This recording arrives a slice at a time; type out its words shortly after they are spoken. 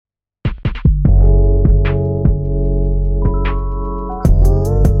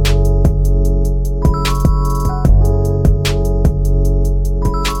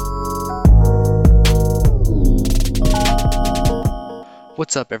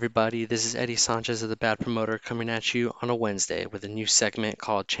What's up, everybody? This is Eddie Sanchez of the Bad Promoter coming at you on a Wednesday with a new segment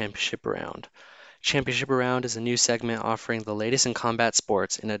called Championship Around. Championship Around is a new segment offering the latest in combat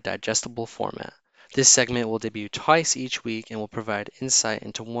sports in a digestible format. This segment will debut twice each week and will provide insight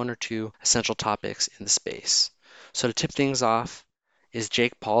into one or two essential topics in the space. So, to tip things off, is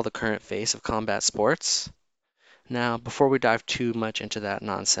Jake Paul the current face of combat sports? Now, before we dive too much into that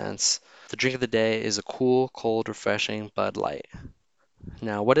nonsense, the drink of the day is a cool, cold, refreshing Bud Light.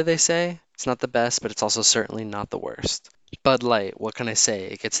 Now, what do they say? It's not the best, but it's also certainly not the worst. Bud Light, what can I say?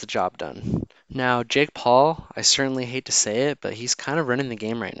 It gets the job done. Now, Jake Paul, I certainly hate to say it, but he's kind of running the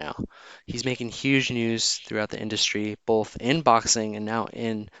game right now. He's making huge news throughout the industry, both in boxing and now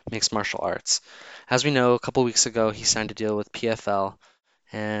in mixed martial arts. As we know, a couple weeks ago, he signed a deal with PFL,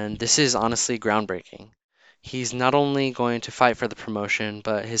 and this is honestly groundbreaking. He's not only going to fight for the promotion,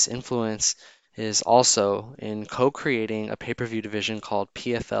 but his influence is also in co-creating a pay-per-view division called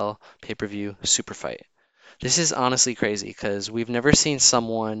PFL Pay-Per-View Superfight. This is honestly crazy because we've never seen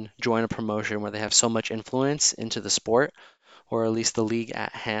someone join a promotion where they have so much influence into the sport, or at least the league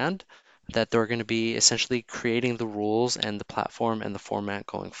at hand, that they're going to be essentially creating the rules and the platform and the format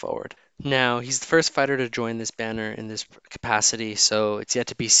going forward. Now, he's the first fighter to join this banner in this capacity, so it's yet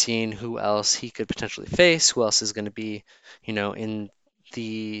to be seen who else he could potentially face, who else is going to be, in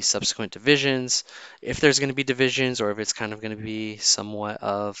the subsequent divisions, if there's going to be divisions, or if it's kind of going to be somewhat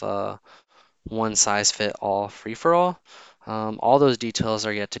of a one size fit all free for all. All those details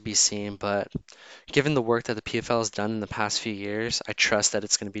are yet to be seen, but given the work that the PFL has done in the past few years, I trust that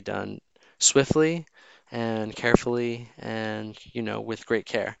it's going to be done swiftly and carefully and, with great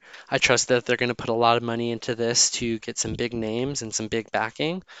care. I trust that they're going to put a lot of money into this to get some big names and some big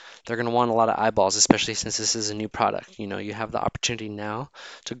backing. They're going to want a lot of eyeballs, especially since this is a new product. You have the opportunity now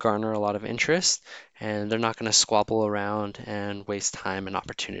to garner a lot of interest, and they're not going to squabble around and waste time and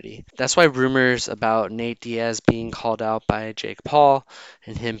opportunity. That's why rumors about Nate Diaz being called out by Jake Paul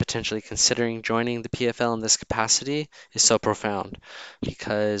and him potentially considering joining the PFL in this capacity is so profound.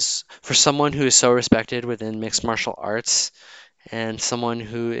 Because for someone who is so respected within mixed martial arts and someone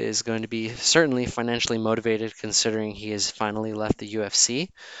who is going to be certainly financially motivated considering he has finally left the UFC,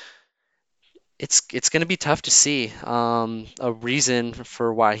 it's going to be tough to see a reason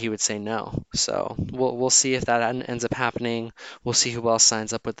for why he would say no. So we'll see if that ends up happening. We'll see who else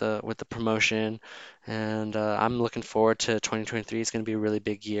signs up with the promotion, and I'm looking forward to 2023. It's going to be a really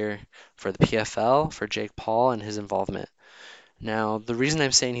big year for the PFL, for Jake Paul, and his involvement. Now, the reason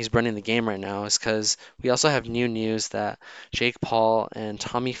I'm saying he's running the game right now is because we also have new news that Jake Paul and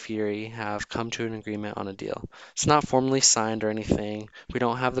Tommy Fury have come to an agreement on a deal. It's not formally signed or anything. We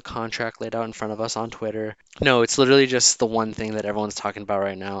don't have the contract laid out in front of us on Twitter. No, it's literally just the one thing that everyone's talking about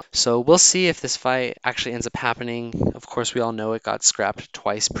right now. So we'll see if this fight actually ends up happening. Of course, we all know it got scrapped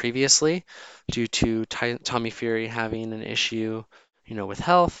twice previously due to Tommy Fury having an issue, with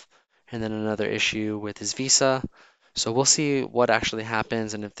health, and then another issue with his visa. So we'll see what actually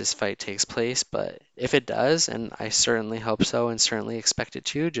happens and if this fight takes place. But if it does, and I certainly hope so and certainly expect it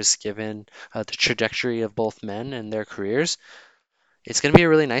to, just given the trajectory of both men and their careers, it's going to be a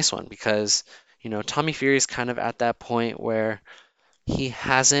really nice one because, Tommy Fury is kind of at that point where he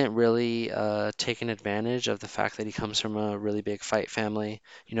hasn't really taken advantage of the fact that he comes from a really big fight family.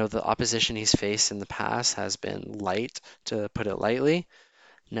 The opposition he's faced in the past has been light, to put it lightly.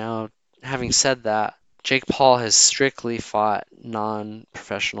 Now, having said that, Jake Paul has strictly fought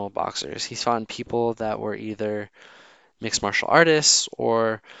non-professional boxers. He's fought people that were either mixed martial artists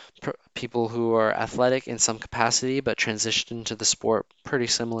or people who are athletic in some capacity but transitioned into the sport pretty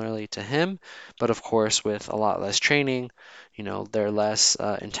similarly to him, but of course with a lot less training. They're less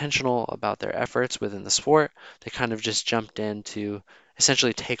intentional about their efforts within the sport. They kind of just jumped in to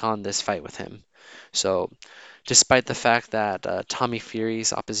essentially take on this fight with him. So, despite the fact that Tommy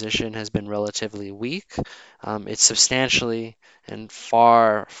Fury's opposition has been relatively weak, it's substantially and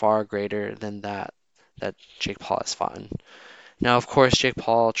far, far greater than that Jake Paul has fought in. Now, of course, Jake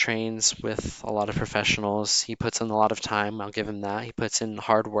Paul trains with a lot of professionals. He puts in a lot of time. I'll give him that. He puts in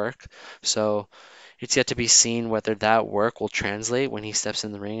hard work. So it's yet to be seen whether that work will translate when he steps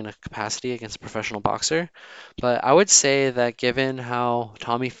in the ring in a capacity against a professional boxer. But I would say that given how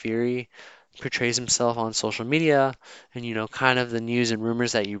Tommy Fury portrays himself on social media and kind of the news and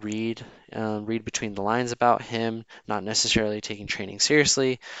rumors that you read between the lines about him not necessarily taking training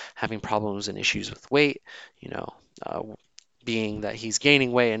seriously, having problems and issues with weight, you know uh, being that he's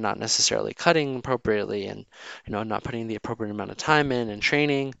gaining weight and not necessarily cutting appropriately, and not putting the appropriate amount of time in and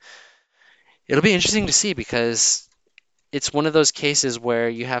training. It'll be interesting to see because it's one of those cases where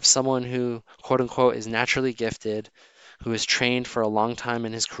you have someone who, quote unquote, is naturally gifted, who has trained for a long time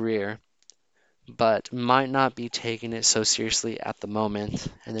in his career, but might not be taking it so seriously at the moment.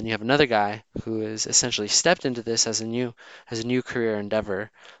 And then you have another guy who has essentially stepped into this as a new career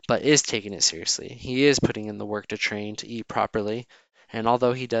endeavor, but is taking it seriously. He is putting in the work to train, to eat properly. And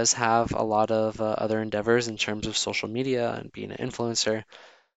although he does have a lot of other endeavors in terms of social media and being an influencer,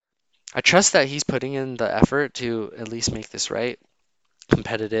 I trust that he's putting in the effort to at least make this right,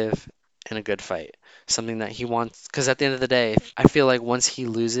 competitive, and a good fight. Something that he wants, because at the end of the day, I feel like once he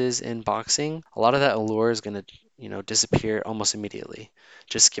loses in boxing, a lot of that allure is going to, disappear almost immediately.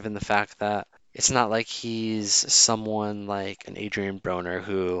 Just given the fact that it's not like he's someone like an Adrian Broner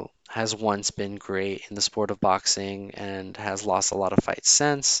who has once been great in the sport of boxing and has lost a lot of fights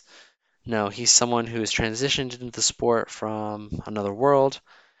since. No, he's someone who has transitioned into the sport from another world,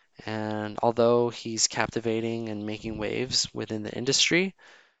 and although he's captivating and making waves within the industry,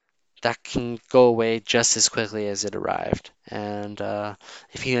 that can go away just as quickly as it arrived. And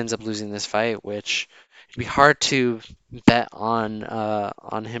if he ends up losing this fight, which it'd be hard to bet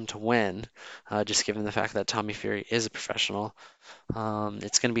on him to win, just given the fact that Tommy Fury is a professional,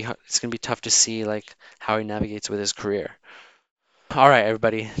 it's gonna be tough to see like how he navigates with his career. All right,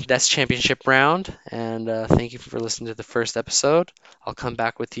 everybody, that's championship round, and thank you for listening to the first episode. I'll come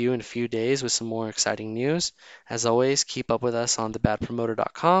back with you in a few days with some more exciting news. As always, keep up with us on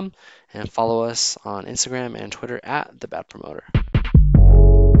thebadpromoter.com and follow us on Instagram and Twitter at thebadpromoter.